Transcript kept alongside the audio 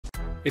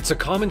It's a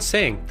common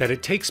saying that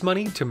it takes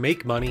money to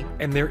make money,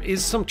 and there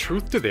is some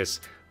truth to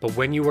this. But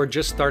when you are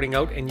just starting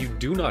out and you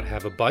do not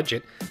have a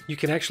budget, you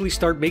can actually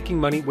start making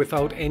money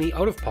without any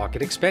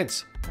out-of-pocket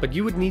expense. But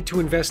you would need to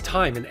invest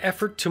time and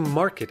effort to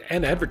market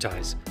and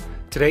advertise.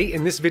 Today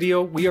in this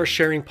video, we are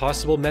sharing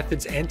possible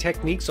methods and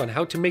techniques on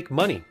how to make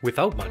money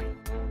without money.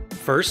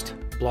 First,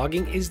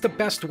 blogging is the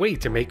best way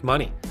to make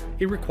money.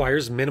 It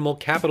requires minimal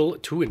capital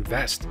to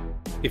invest.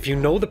 If you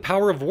know the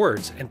power of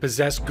words and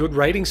possess good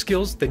writing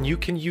skills, then you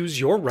can use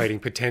your writing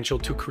potential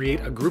to create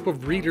a group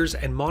of readers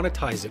and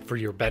monetize it for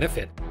your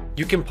benefit.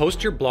 You can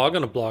post your blog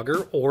on a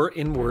Blogger or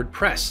in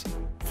WordPress.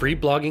 Free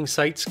blogging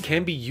sites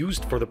can be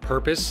used for the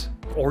purpose,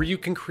 or you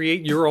can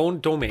create your own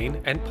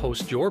domain and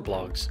post your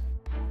blogs.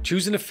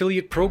 Choose an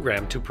affiliate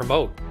program to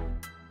promote.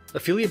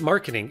 Affiliate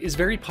marketing is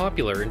very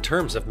popular in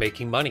terms of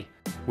making money.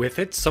 With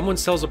it, someone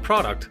sells a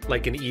product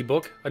like an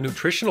ebook, a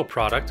nutritional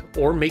product,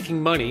 or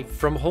making money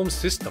from home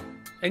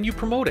system, and you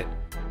promote it.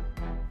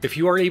 If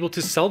you are able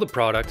to sell the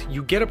product,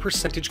 you get a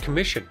percentage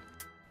commission.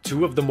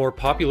 Two of the more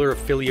popular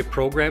affiliate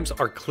programs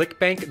are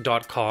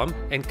clickbank.com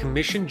and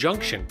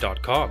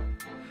commissionjunction.com.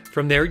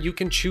 From there, you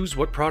can choose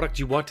what product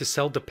you want to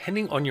sell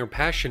depending on your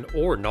passion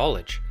or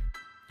knowledge.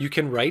 You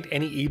can write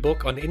any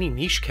ebook on any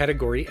niche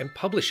category and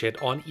publish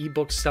it on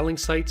ebook selling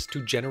sites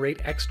to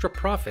generate extra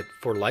profit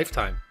for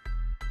lifetime.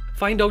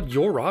 Find out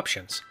your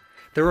options.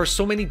 There are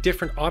so many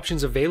different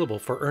options available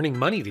for earning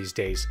money these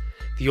days.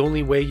 The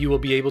only way you will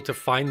be able to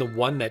find the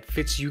one that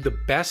fits you the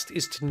best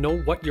is to know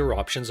what your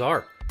options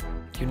are.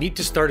 You need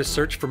to start a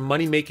search for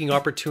money-making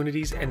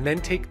opportunities and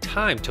then take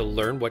time to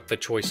learn what the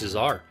choices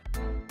are.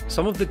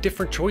 Some of the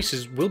different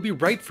choices will be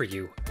right for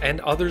you,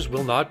 and others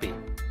will not be.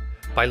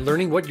 By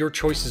learning what your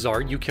choices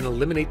are, you can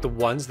eliminate the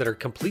ones that are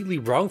completely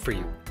wrong for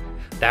you.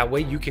 That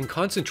way you can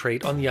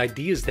concentrate on the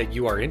ideas that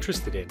you are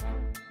interested in.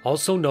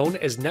 Also known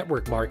as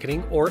network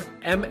marketing, or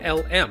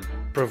MLM,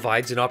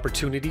 provides an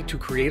opportunity to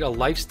create a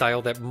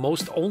lifestyle that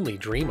most only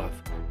dream of.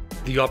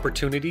 The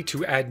opportunity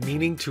to add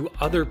meaning to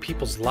other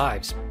people's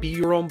lives, be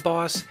your own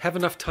boss, have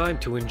enough time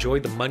to enjoy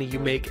the money you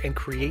make, and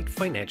create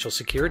financial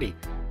security.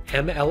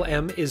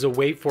 MLM is a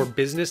way for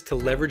business to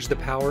leverage the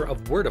power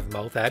of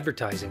word-of-mouth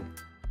advertising.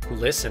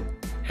 Listen,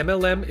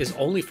 MLM is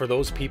only for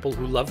those people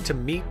who love to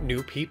meet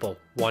new people,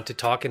 want to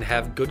talk and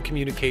have good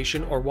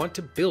communication, or want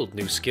to build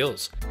new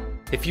skills.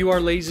 If you are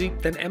lazy,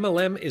 then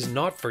MLM is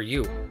not for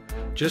you.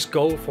 Just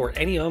go for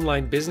any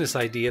online business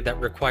idea that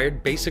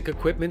required basic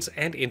equipment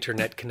and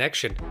internet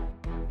connection.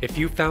 If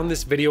you found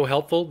this video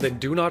helpful, then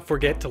do not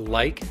forget to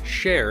like,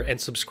 share, and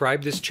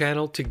subscribe this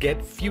channel to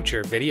get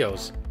future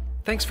videos.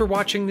 Thanks for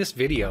watching this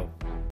video.